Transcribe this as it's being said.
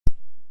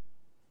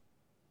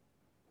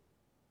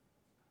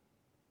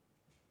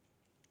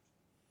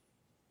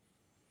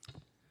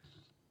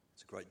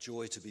Great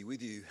joy to be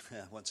with you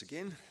once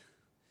again.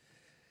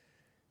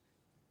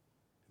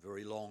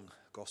 Very long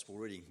gospel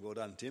reading. Well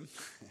done, Tim.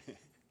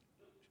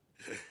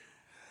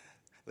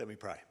 Let me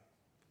pray.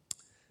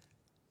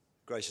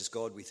 Gracious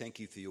God, we thank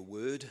you for your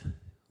word.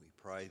 We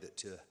pray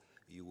that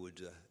you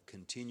would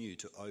continue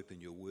to open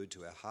your word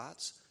to our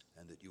hearts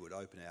and that you would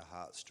open our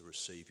hearts to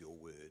receive your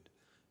word.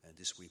 And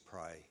this we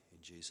pray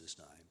in Jesus'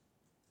 name.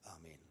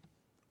 Amen.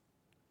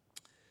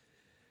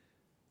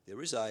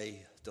 There is a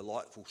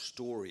delightful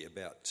story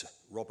about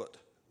Robert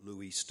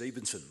Louis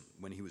Stevenson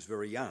when he was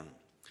very young.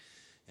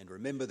 And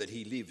remember that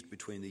he lived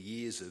between the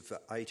years of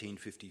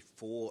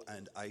 1854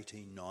 and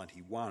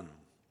 1891.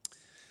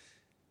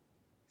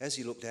 As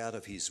he looked out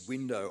of his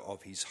window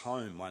of his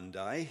home one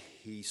day,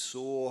 he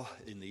saw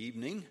in the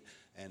evening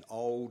an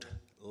old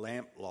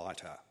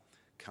lamplighter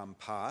come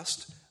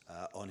past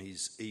on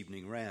his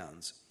evening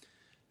rounds.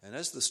 And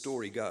as the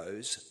story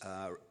goes,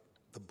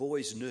 the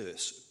boy's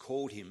nurse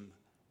called him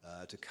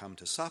to come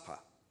to supper.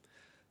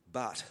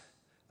 But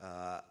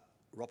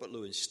Robert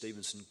Louis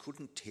Stevenson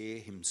couldn't tear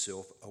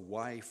himself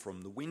away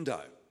from the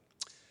window.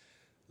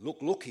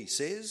 Look, he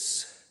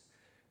says,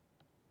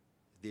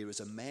 there is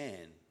a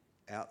man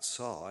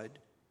outside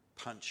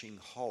punching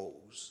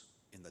holes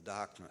in the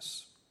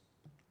darkness.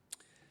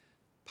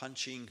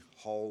 Punching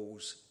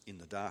holes in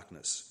the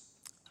darkness.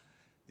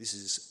 This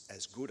is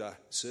as good a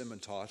sermon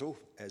title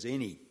as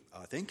any,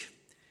 I think,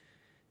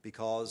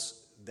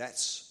 because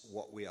that's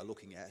what we are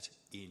looking at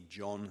in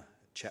John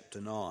chapter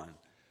 9.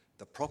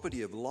 The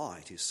property of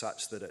light is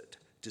such that it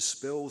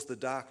dispels the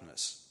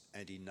darkness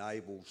and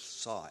enables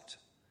sight.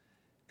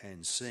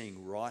 And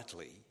seeing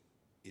rightly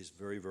is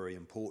very, very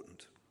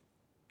important.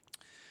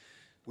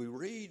 We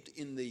read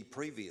in the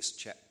previous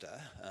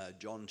chapter,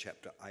 John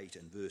chapter 8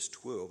 and verse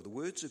 12, the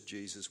words of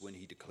Jesus when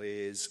he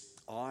declares,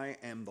 "I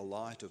am the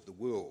light of the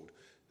world.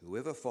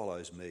 Whoever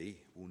follows me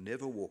will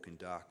never walk in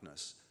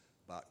darkness,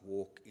 but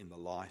walk in the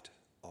light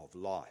of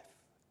life."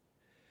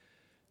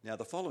 Now,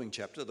 the following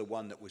chapter, the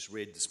one that was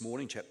read this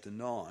morning, chapter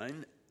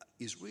 9,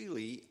 is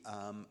really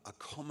a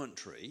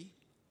commentary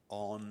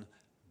on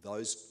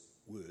those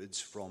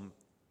words from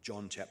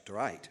John chapter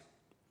 8.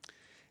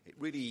 It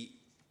really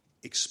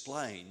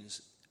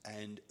explains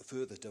and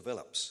further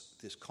develops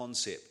this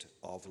concept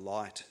of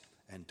light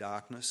and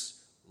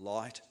darkness,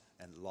 light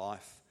and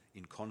life,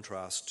 in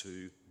contrast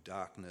to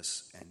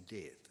darkness and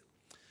death.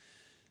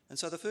 And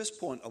so the first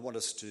point I want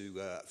us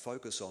to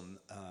focus on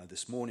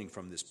this morning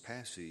from this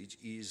passage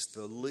is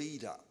the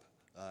lead up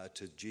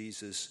to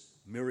Jesus'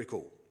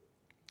 miracle.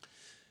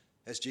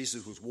 As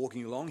Jesus was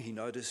walking along, he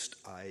noticed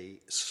a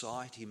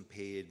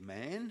sight-impaired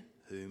man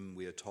whom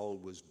we are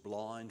told was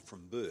blind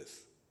from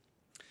birth.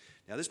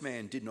 Now, this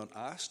man did not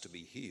ask to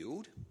be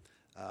healed,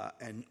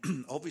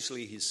 and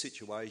obviously his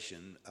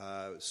situation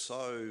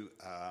so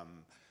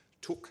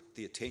took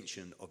the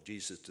attention of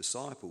Jesus'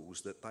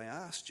 disciples that they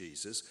asked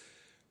Jesus,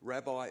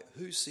 "Rabbi,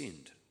 who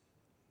sinned,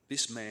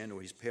 this man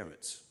or his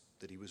parents,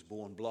 that he was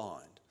born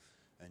blind?"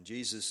 And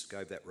Jesus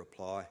gave that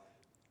reply,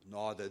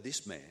 "Neither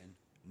this man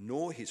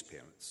nor his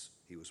parents.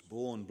 He was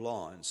born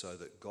blind so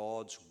that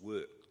God's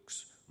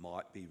works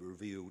might be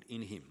revealed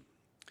in him."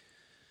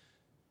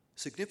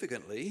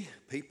 Significantly,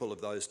 people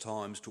of those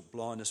times took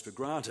blindness for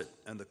granted,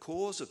 and the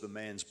cause of the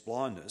man's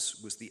blindness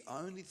was the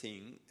only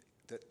thing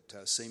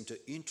that seemed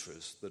to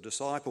interest the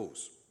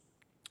disciples.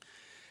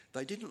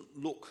 They didn't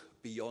look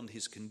beyond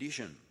his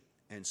condition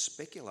and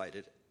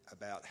speculated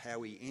about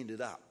how he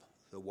ended up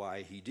the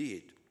way he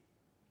did.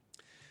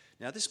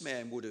 Now, this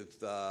man would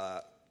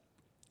have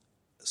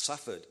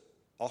suffered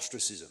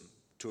ostracism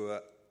to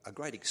a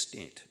great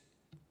extent.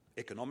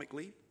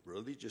 Economically,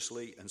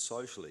 religiously and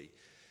socially,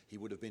 he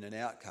would have been an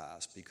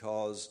outcast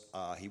because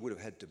he would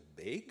have had to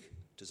beg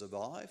to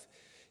survive.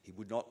 He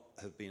would not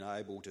have been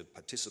able to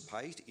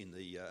participate in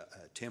the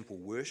temple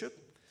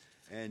worship,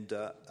 and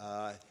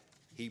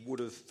he would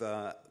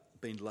have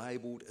been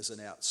labelled as an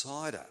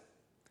outsider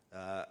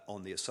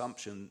on the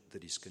assumption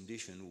that his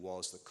condition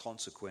was the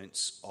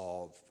consequence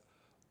of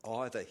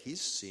either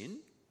his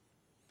sin,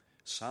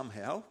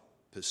 somehow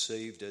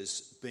perceived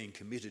as being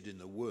committed in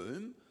the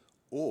womb,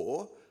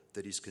 or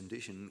that his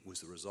condition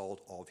was the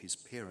result of his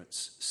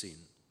parents'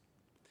 sin.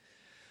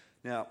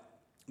 Now,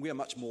 we are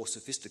much more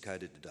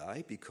sophisticated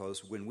today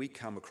because when we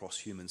come across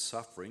human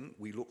suffering,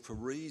 we look for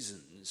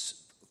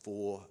reasons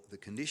for the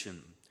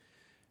condition.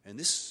 And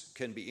this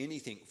can be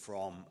anything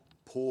from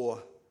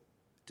poor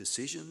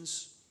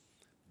decisions,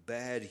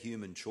 bad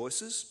human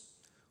choices,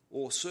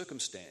 or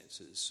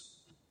circumstances,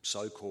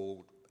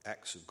 so-called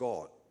acts of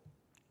God.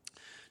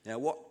 Now,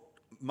 what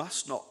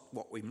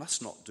we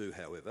must not do,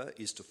 however,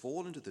 is to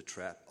fall into the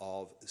trap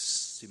of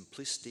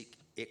simplistic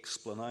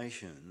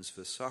explanations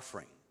for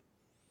suffering.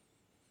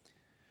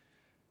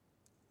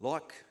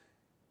 Like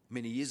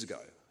many years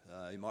ago,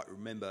 you might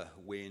remember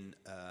when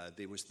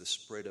there was the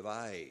spread of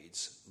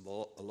AIDS, a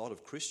lot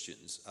of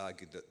Christians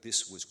argued that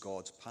this was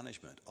God's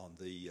punishment on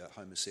the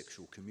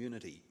homosexual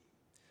community.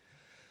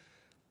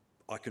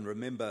 I can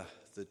remember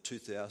the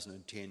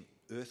 2010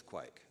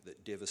 earthquake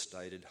that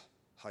devastated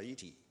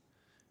Haiti.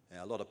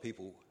 Now, a lot of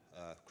people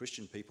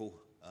Christian people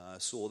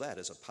saw that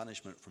as a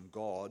punishment from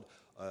God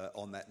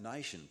on that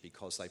nation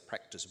because they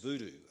practiced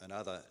voodoo and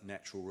other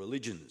natural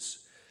religions,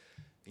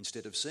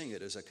 instead of seeing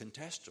it as a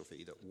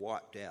catastrophe that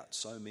wiped out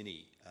so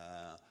many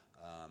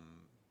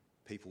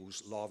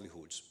people's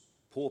livelihoods,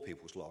 poor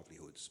people's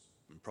livelihoods.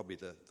 And probably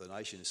the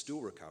nation is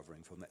still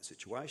recovering from that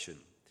situation.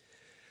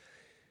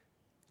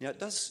 Now, it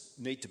does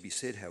need to be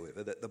said,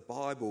 however, that the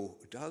Bible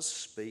does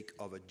speak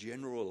of a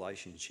general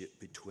relationship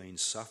between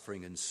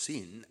suffering and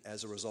sin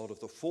as a result of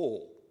the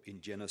fall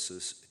in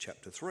Genesis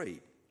chapter 3.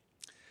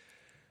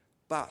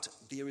 But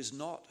there is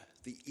not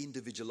the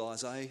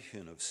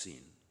individualisation of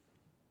sin.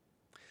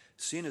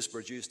 Sin has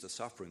produced a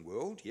suffering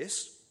world,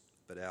 yes,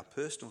 but our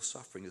personal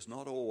suffering is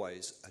not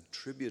always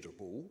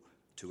attributable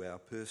to our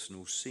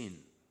personal sin.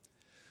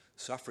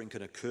 Suffering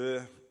can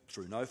occur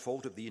through no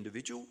fault of the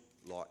individual,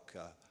 like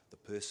the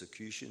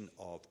persecution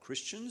of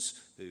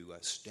Christians who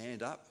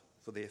stand up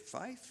for their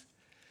faith.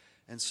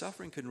 And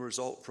suffering can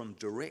result from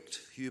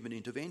direct human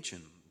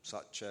intervention,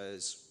 such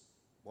as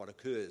what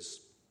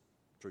occurs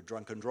through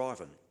drunken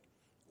driving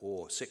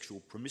or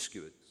sexual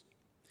promiscuity.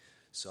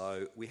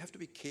 So we have to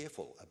be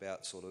careful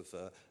about sort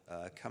of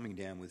coming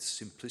down with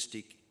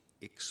simplistic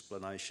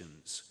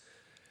explanations.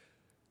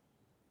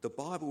 The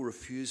Bible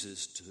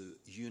refuses to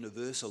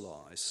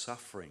universalise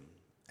suffering,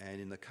 and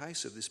in the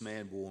case of this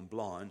man born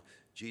blind,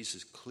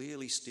 Jesus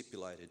clearly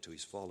stipulated to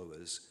his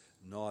followers,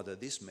 neither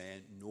this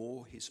man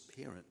nor his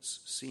parents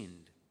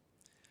sinned.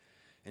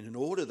 And in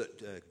order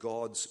that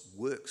God's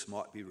works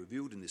might be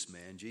revealed in this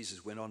man,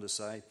 Jesus went on to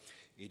say,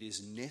 it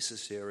is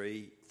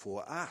necessary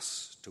for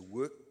us to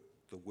work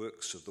the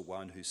works of the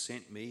one who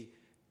sent me,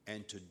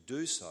 and to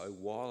do so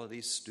while it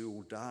is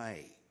still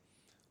day,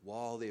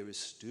 while there is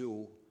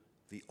still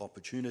the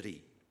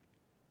opportunity.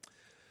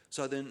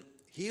 So then,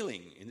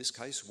 healing in this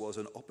case was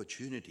an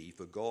opportunity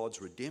for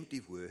God's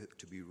redemptive work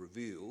to be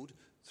revealed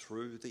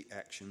through the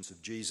actions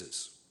of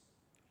Jesus.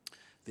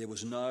 There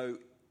was no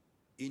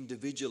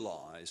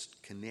individualised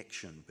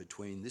connection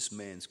between this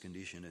man's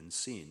condition and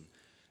sin,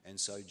 and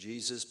so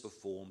Jesus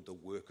performed the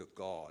work of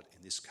God,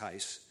 in this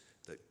case,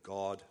 that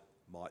God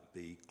might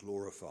be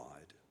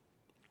glorified.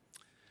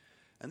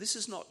 And this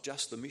is not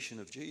just the mission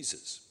of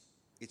Jesus,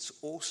 it's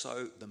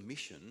also the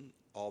mission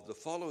of the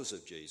followers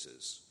of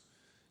Jesus.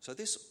 So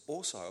this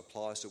also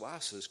applies to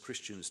us as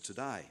Christians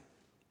today.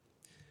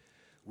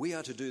 We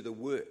are to do the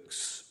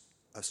works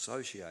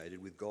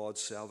associated with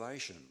God's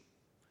salvation: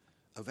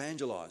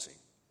 evangelising,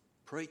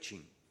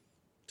 preaching,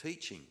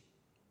 teaching,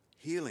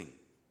 healing,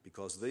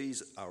 because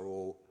these are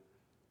all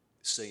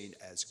seen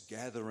as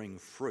gathering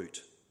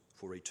fruit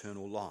for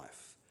eternal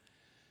life.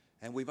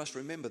 And we must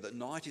remember that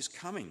night is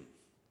coming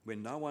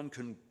when no one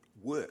can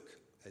work,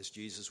 as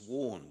Jesus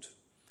warned.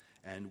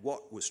 And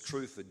what was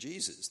true for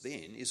Jesus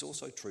then is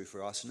also true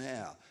for us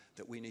now,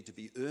 that we need to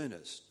be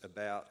earnest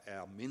about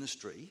our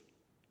ministry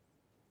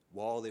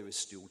while there is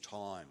still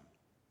time,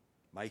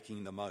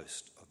 making the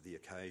most of the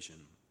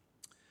occasion.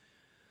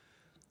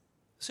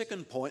 The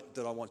second point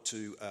that I want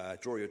to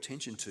draw your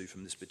attention to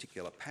from this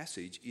particular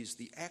passage is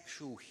the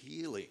actual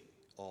healing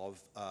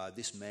of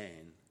this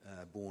man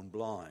born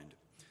blind.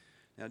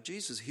 Now,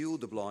 Jesus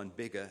healed the blind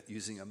beggar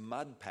using a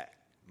mud pack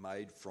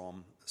made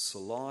from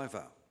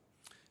saliva.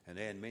 And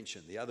Anne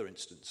mentioned the other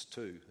instance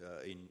too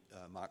in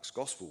Mark's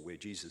Gospel where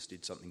Jesus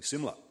did something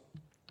similar.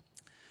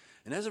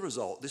 And as a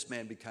result, this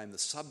man became the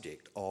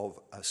subject of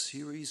a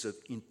series of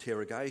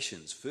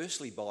interrogations,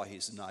 firstly by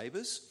his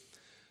neighbours,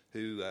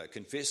 who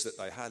confessed that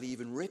they hardly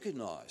even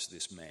recognised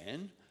this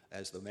man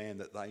as the man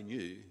that they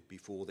knew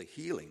before the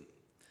healing.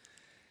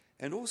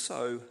 And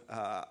also,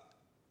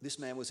 this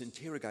man was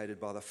interrogated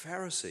by the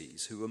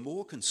Pharisees, who were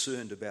more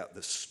concerned about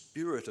the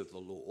spirit of the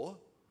law,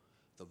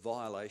 the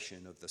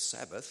violation of the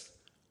Sabbath,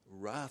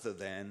 rather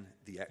than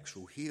the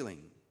actual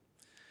healing.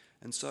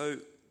 And so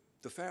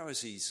the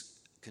Pharisees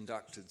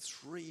conducted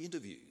 3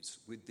 interviews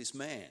with this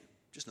man.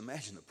 Just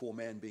imagine the poor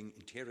man being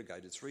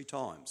interrogated 3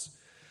 times.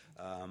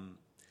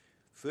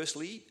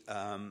 Firstly,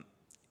 the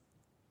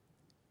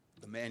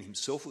man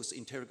himself was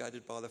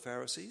interrogated by the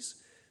Pharisees.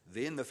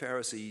 Then the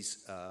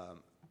Pharisees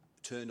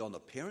turned on the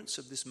parents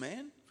of this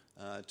man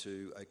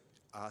to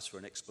ask for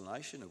an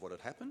explanation of what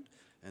had happened.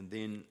 And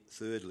then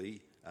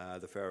thirdly,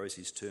 the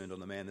Pharisees turned on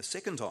the man the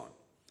second time.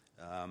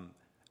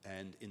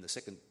 And in the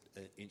second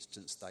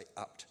instance, they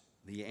upped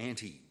the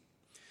ante.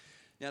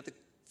 Now, the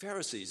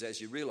Pharisees, as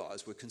you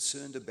realise, were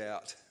concerned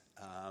about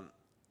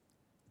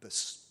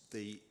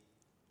the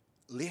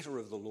letter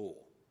of the law.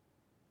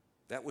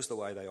 That was the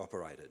way they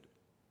operated.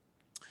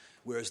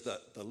 Whereas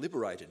the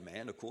liberated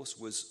man, of course,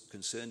 was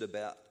concerned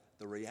about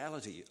the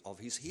reality of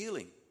his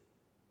healing,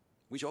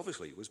 which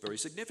obviously was very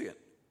significant.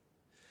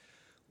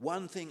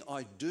 One thing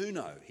I do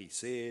know, he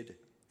said,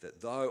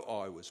 that though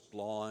I was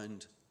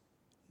blind,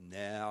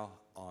 now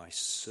I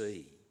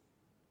see.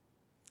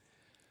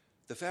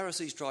 The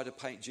Pharisees tried to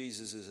paint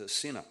Jesus as a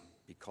sinner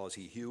because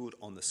he healed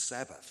on the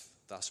Sabbath,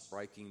 thus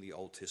breaking the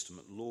Old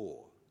Testament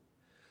law.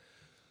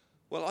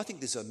 Well, I think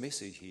there's a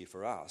message here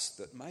for us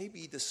that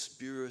maybe the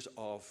spirit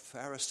of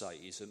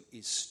Pharisaism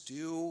is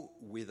still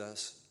with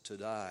us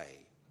today.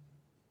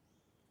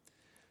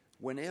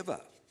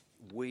 Whenever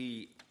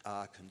we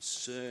are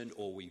concerned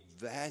or we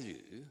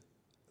value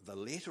the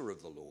letter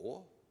of the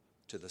law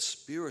to the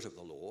spirit of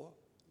the law,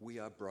 we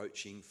are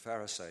broaching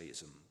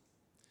Pharisaism.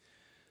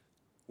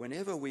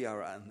 Whenever we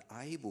are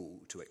unable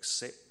to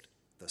accept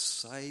the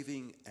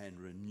saving and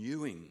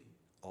renewing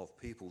of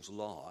people's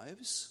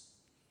lives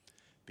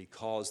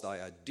because they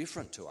are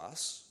different to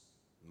us,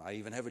 may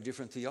even have a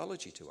different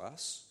theology to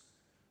us,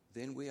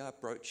 then we are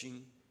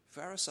broaching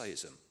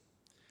Pharisaism.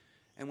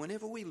 And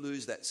whenever we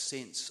lose that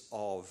sense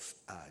of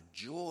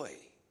joy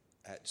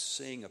at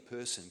seeing a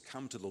person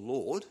come to the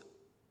Lord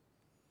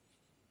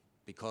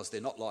because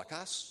they're not like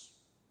us,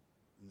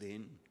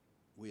 then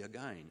we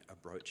again are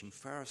broaching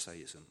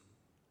Pharisaism.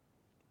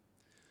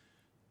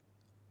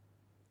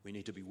 We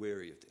need to be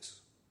wary of this.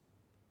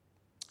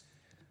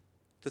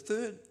 The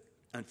third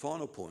and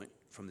final point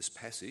from this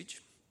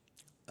passage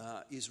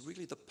is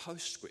really the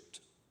postscript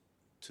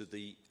to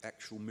the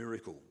actual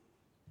miracle.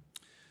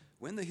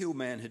 When the hill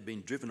man had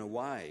been driven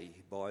away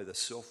by the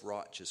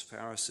self-righteous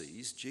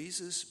Pharisees,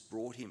 Jesus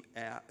sought him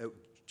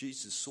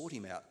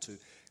out to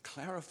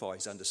clarify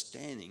his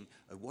understanding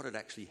of what had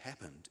actually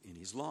happened in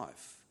his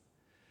life.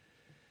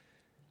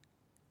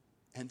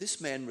 And this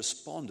man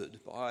responded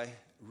by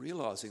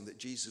realising that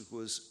Jesus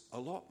was a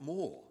lot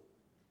more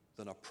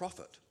than a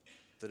prophet,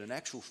 that in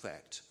actual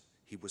fact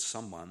he was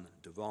someone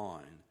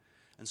divine.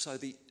 And so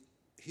the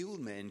healed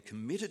man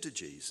committed to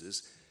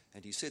Jesus,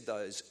 and he said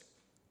those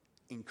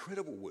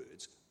incredible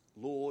words,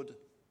 "Lord,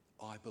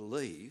 I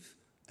believe,"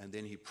 and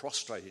then he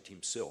prostrated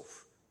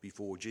himself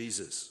before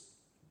Jesus.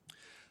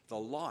 The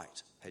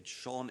light had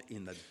shone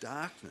in the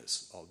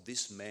darkness of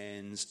this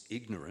man's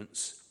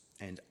ignorance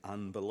and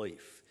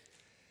unbelief.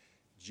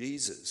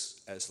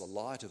 Jesus, as the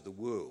light of the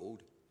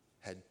world,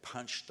 had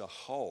punched a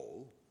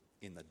hole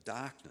in the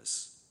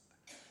darkness,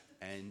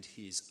 and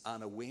his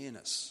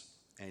unawareness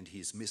and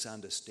his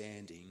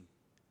misunderstanding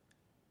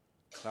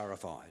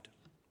clarified.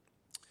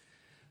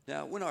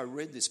 Now, when I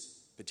read this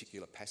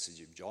particular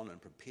passage of John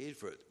and prepared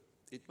for it,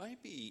 it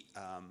made me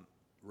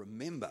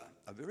remember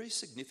a very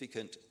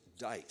significant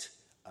date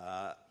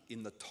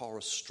in the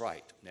Torres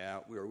Strait.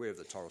 Now, we're aware of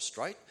the Torres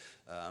Strait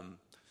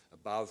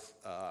above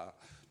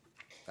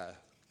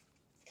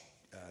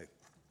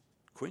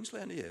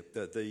Queensland,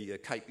 the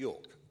Cape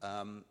York.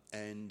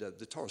 And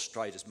the Torres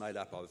Strait is made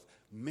up of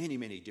many,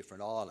 many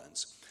different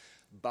islands.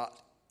 But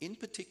in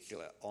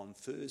particular, on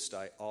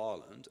Thursday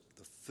Island,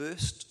 the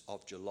 1st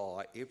of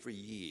July every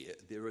year,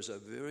 there is a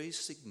very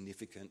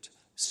significant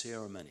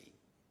ceremony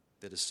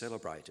that is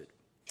celebrated.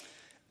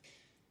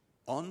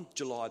 On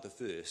July the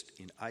 1st,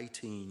 in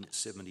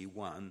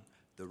 1871,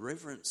 the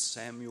Reverend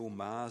Samuel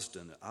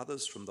Marsden and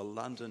others from the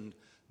London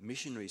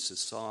Missionary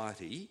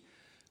Society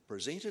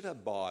presented a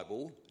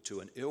Bible to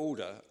an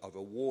elder of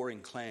a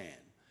warring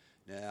clan.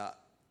 Now,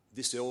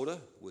 this elder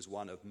was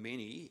one of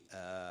many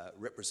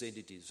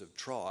representatives of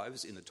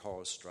tribes in the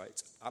Torres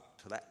Straits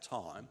up to that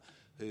time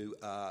who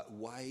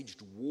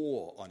waged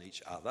war on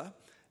each other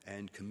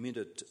and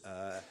committed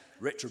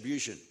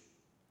retribution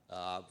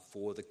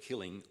for the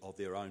killing of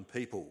their own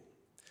people.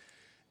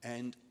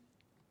 And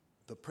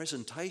the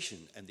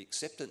presentation and the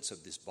acceptance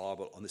of this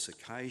Bible on this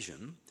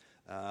occasion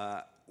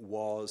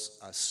was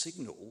a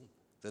signal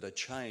that a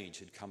change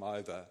had come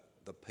over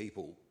the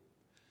people.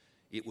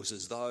 It was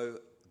as though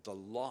the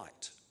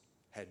light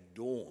had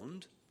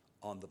dawned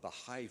on the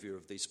behaviour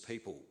of these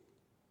people.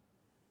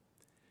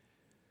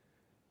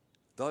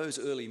 Those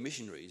early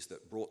missionaries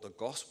that brought the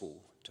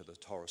gospel to the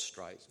Torres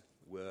Strait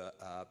were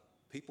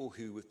people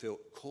who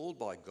felt called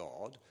by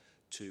God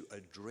to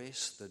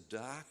address the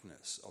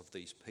darkness of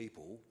these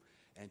people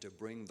and to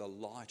bring the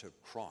light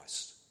of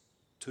Christ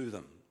to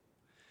them.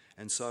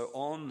 And so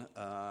on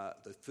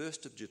the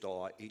 1st of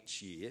July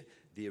each year,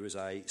 there is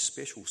a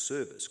special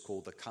service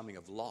called the Coming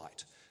of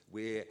Light,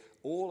 where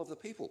all of the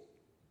people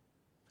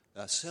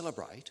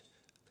celebrate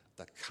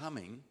the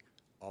coming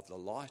of the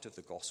light of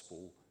the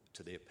gospel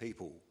to their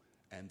people,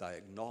 and they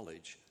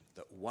acknowledge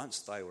that once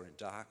they were in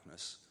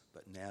darkness,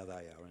 but now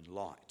they are in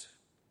light.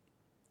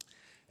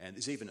 And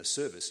there's even a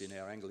service in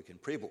our Anglican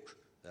prayer book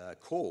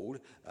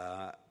called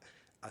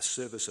a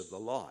Service of the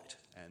Light,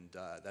 and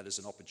that is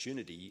an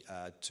opportunity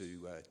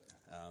to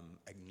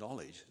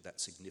acknowledge that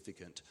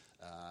significant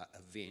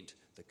event,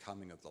 the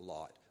coming of the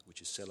light,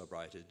 which is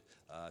celebrated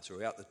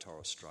throughout the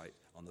Torres Strait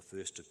on the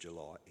 1st of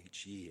July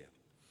each year.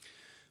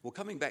 Well,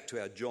 coming back to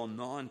our John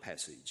 9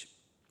 passage,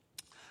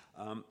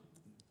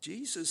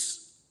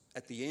 Jesus,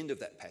 at the end of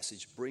that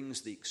passage,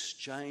 brings the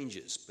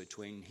exchanges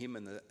between him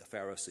and the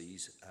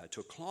Pharisees to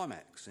a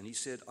climax. And he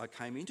said, "I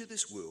came into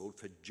this world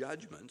for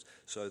judgment,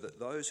 so that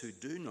those who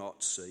do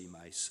not see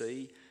may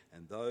see,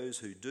 and those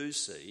who do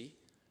see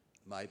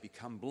may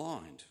become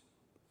blind."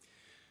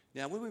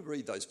 Now, when we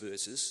read those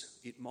verses,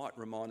 it might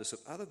remind us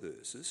of other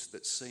verses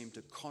that seem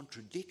to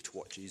contradict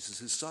what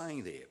Jesus is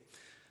saying there.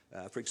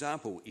 For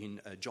example,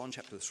 in John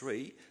chapter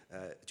 3,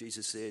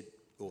 Jesus said,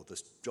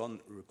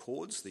 John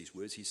records these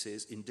words. He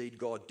says, "Indeed,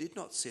 God did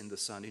not send the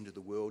Son into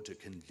the world to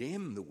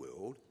condemn the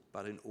world,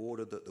 but in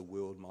order that the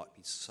world might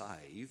be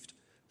saved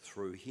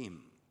through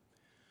him."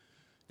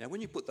 Now,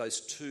 when you put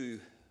those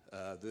two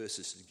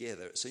verses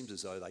together, it seems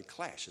as though they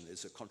clash and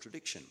there's a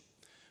contradiction.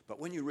 But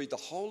when you read the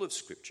whole of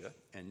Scripture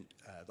and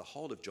the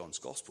whole of John's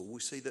Gospel, we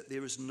see that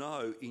there is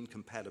no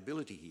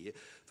incompatibility here,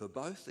 for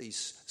both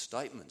these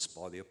statements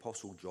by the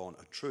Apostle John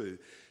are true,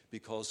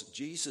 because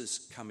Jesus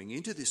coming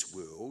into this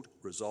world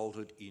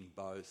resulted in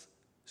both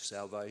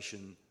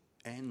salvation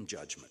and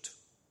judgment.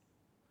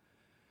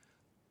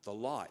 The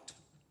light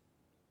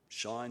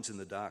shines in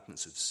the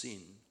darkness of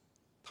sin,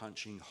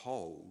 punching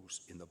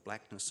holes in the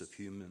blackness of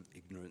human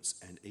ignorance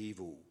and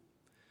evil.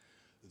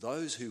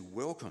 Those who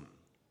welcome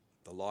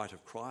the light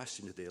of Christ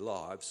into their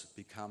lives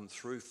become,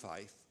 through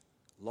faith,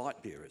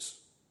 light bearers.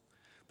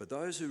 But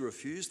those who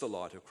refuse the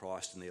light of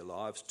Christ in their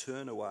lives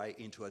turn away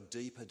into a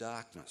deeper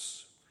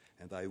darkness,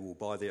 and they will,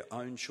 by their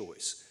own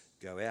choice,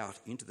 go out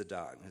into the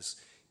darkness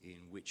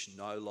in which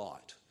no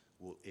light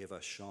will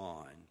ever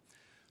shine.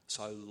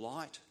 So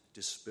light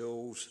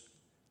dispels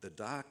the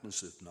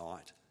darkness of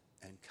night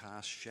and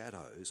casts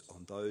shadows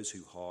on those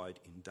who hide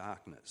in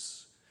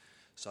darkness.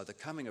 So the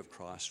coming of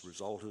Christ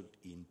resulted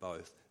in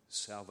both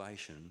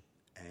salvation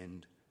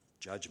and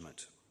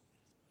judgment.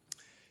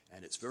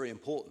 And it's very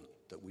important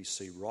that we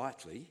see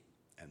rightly,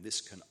 and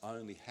this can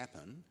only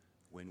happen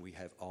when we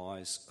have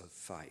eyes of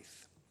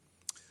faith.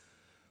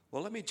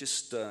 Well, let me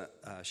just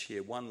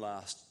share one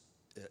last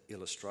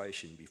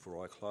illustration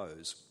before I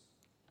close.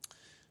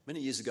 Many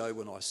years ago,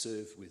 when I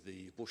served with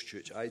the Bush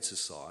Church Aid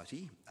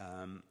Society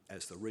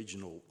as the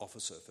regional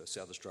officer for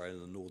South Australia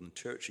and the Northern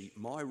Territory,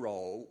 my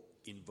role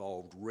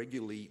involved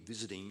regularly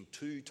visiting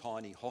two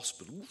tiny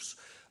hospitals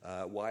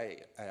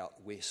way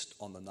out west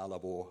on the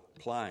Nullarbor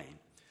Plain.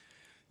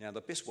 Now,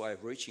 the best way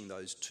of reaching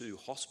those two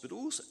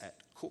hospitals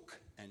at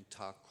Cook and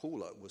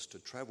Tarcoola was to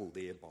travel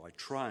there by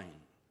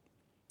train,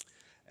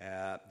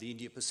 the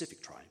India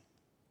Pacific train.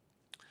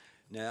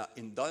 Now,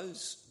 in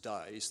those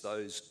days,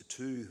 those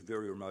two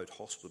very remote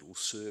hospitals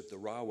served the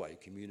railway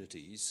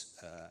communities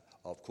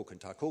of Cook and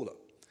Tarcoola.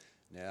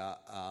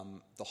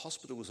 Now, the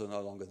hospitals are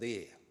no longer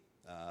there.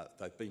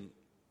 They've been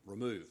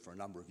removed for a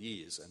number of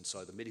years, and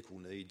so the medical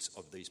needs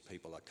of these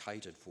people are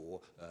catered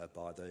for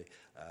by the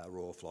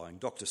Royal Flying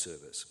Doctor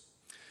Service.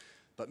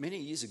 But many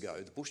years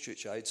ago, the Bush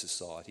Church Aid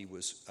Society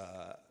was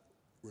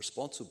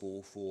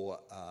responsible for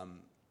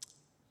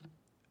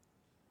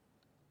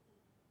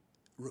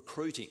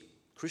recruiting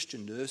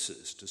Christian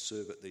nurses to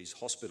serve at these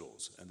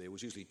hospitals, and there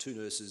was usually 2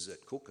 nurses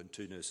at Cook and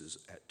 2 nurses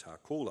at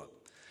Tarcoola.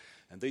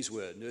 And these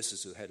were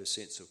nurses who had a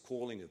sense of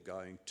calling of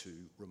going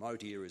to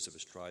remote areas of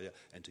Australia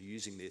and to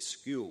using their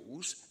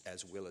skills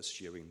as well as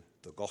sharing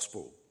the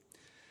gospel.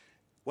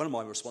 One of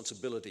my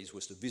responsibilities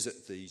was to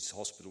visit these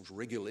hospitals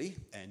regularly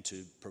and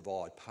to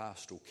provide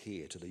pastoral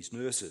care to these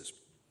nurses.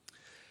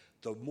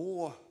 The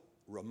more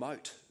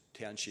remote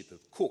township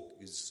of Cook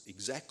is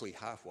exactly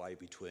halfway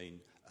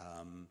between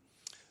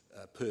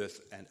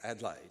Perth and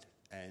Adelaide,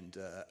 and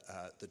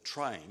the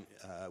train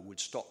would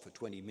stop for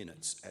 20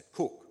 minutes at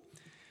Cook.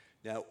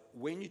 Now,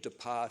 when you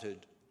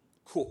departed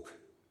Cook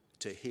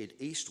to head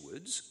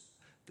eastwards,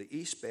 the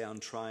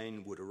eastbound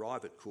train would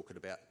arrive at Cook at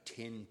about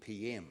 10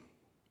 p.m.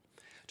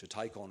 to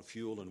take on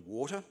fuel and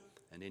water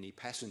and any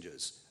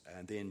passengers,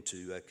 and then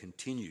to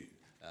continue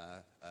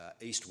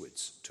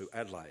eastwards to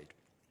Adelaide.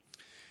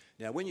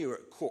 Now, when you were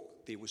at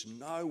Cook, there was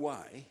no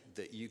way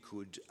that you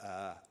could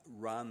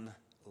run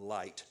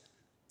late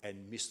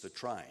and miss the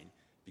train,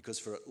 because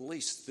for at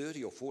least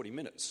 30 or 40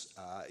 minutes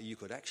you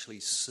could actually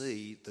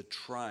see the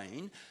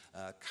train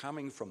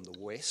coming from the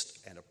west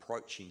and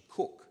approaching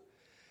Cook.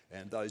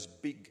 And those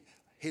big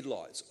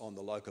headlights on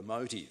the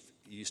locomotive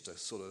used to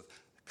sort of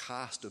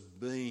cast a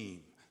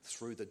beam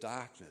through the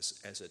darkness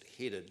as it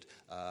headed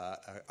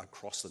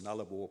across the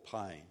Nullarbor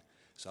Plain.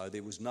 So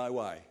there was no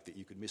way that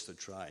you could miss the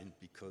train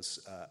because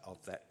of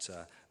that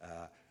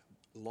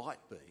light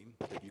beam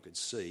that you could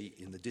see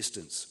in the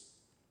distance.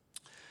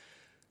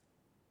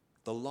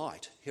 The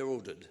light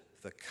heralded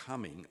the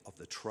coming of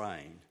the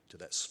train to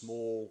that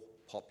small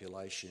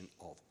population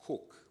of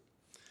Cook.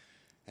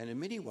 And in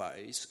many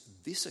ways,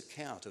 this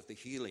account of the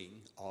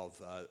healing of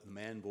the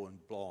man born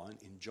blind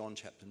in John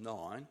chapter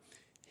 9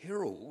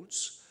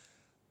 heralds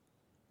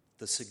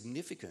the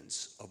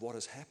significance of what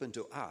has happened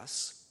to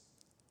us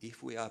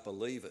if we are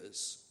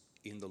believers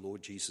in the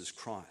Lord Jesus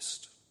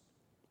Christ.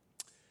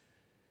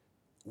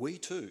 We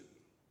too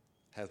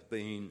have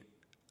been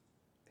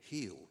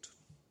healed.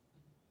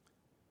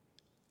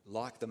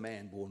 Like the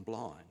man born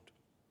blind,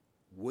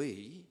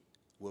 we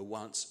were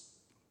once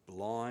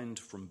blind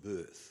from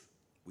birth.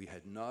 We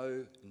had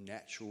no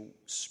natural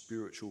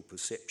spiritual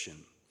perception.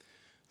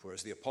 For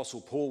as the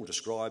Apostle Paul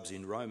describes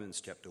in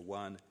Romans chapter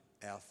 1,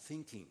 our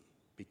thinking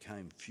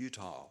became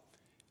futile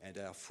and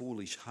our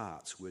foolish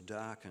hearts were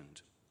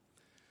darkened.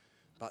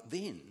 But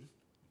then,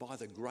 by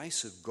the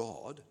grace of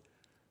God,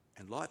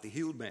 and like the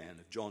healed man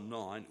of John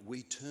 9,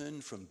 we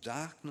turned from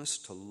darkness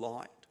to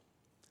light,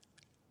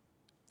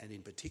 and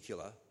in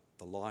particular,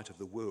 the light of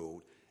the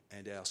world,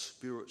 and our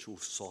spiritual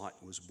sight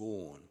was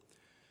born.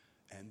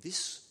 And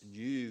this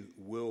new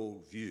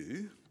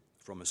worldview,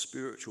 from a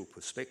spiritual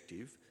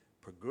perspective,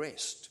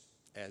 progressed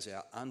as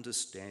our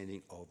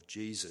understanding of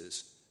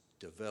Jesus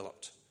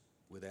developed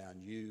with our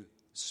new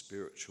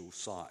spiritual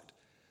sight,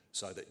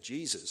 so that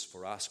Jesus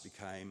for us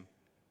became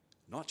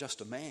not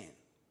just a man,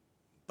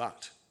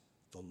 but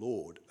the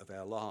Lord of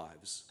our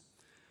lives.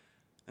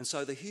 And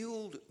so the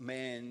healed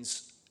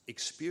man's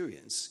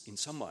experience, in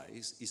some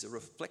ways, is a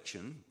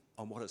reflection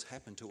on what has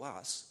happened to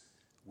us,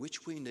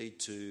 which we need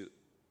to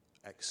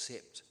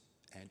accept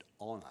and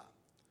honour.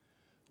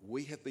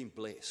 We have been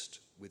blessed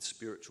with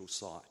spiritual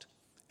sight,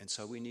 and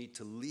so we need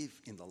to live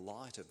in the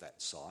light of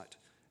that sight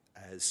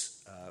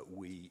as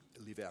we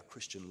live our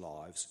Christian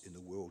lives in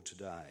the world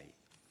today.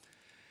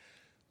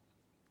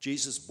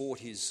 Jesus brought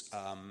his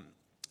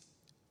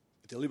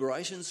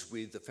deliberations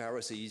with the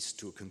Pharisees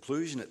to a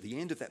conclusion at the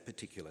end of that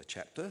particular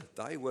chapter.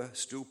 They were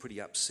still pretty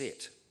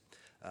upset.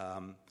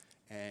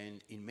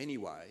 And in many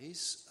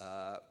ways,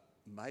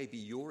 maybe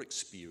your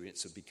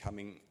experience of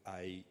becoming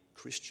a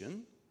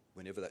Christian,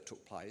 whenever that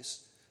took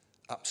place,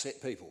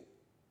 upset people.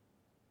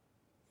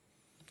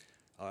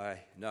 I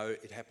know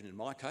it happened in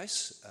my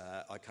case.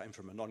 I came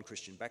from a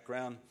non-Christian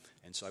background,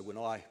 and so when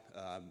I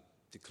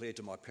declared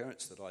to my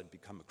parents that I'd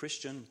become a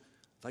Christian,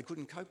 they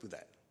couldn't cope with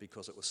that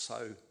because it was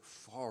so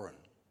foreign,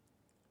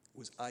 it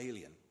was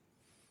alien.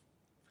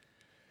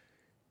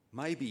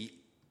 Maybe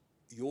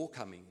your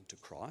coming to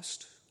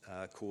Christ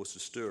caused a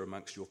stir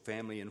amongst your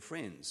family and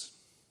friends.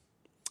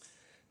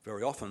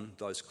 Very often,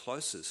 those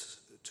closest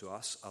to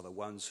us are the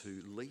ones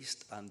who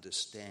least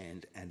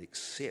understand and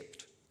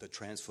accept the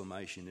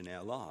transformation in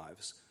our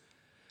lives.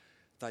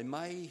 They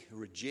may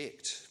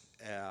reject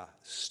our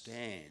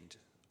stand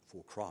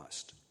for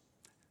Christ.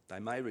 They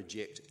may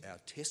reject our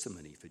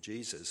testimony for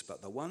Jesus,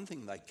 but the one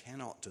thing they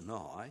cannot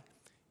deny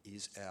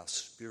is our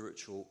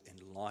spiritual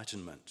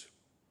enlightenment.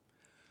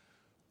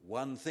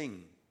 One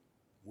thing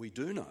we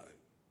do know: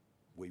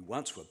 we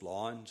once were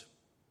blind,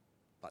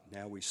 but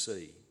now we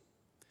see.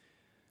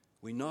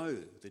 We know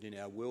that in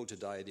our world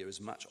today there is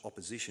much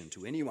opposition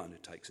to anyone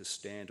who takes a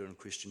stand on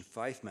Christian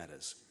faith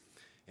matters.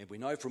 And we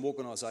know from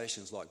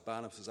organisations like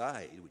Barnabas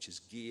Aid, which is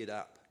geared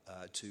up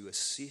to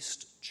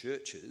assist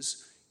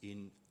churches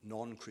in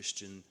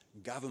non-Christian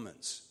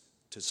governments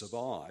to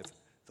survive,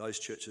 those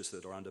churches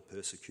that are under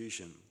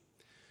persecution.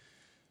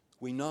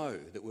 We know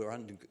that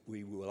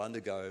we will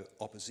undergo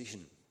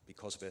opposition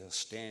because of our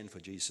stand for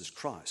Jesus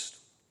Christ.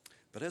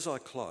 But as I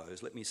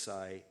close, let me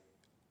say,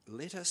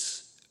 let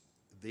us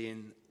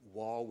then,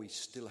 while we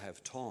still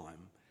have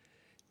time,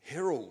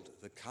 herald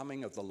the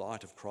coming of the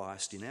light of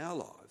Christ in our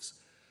lives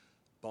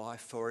by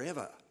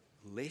forever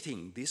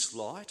letting this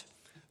light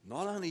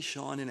not only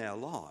shine in our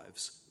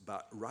lives,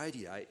 but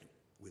radiate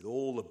with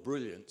all the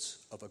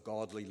brilliance of a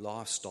godly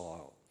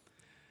lifestyle.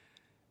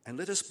 And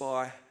let us,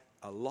 by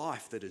a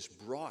life that is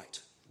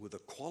bright with the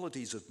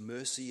qualities of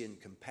mercy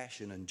and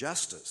compassion and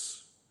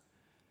justice,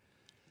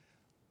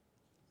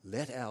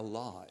 let our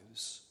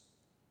lives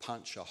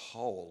punch a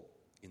hole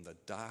in the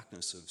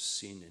darkness of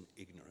sin and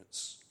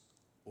ignorance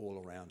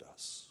all around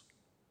us.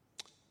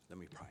 Let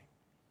me pray.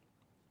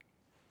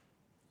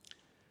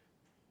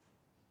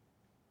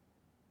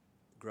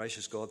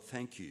 Gracious God,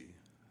 thank you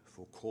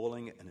for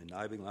calling and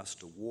enabling us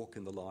to walk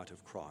in the light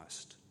of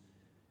Christ.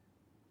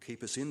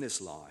 Keep us in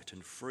this light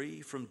and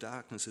free from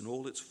darkness in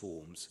all its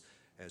forms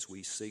as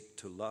we seek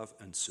to love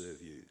and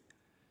serve you.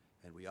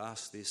 And we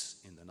ask this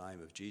in the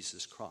name of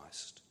Jesus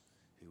Christ,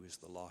 who is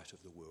the light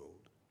of the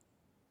world.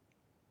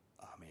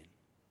 Amen.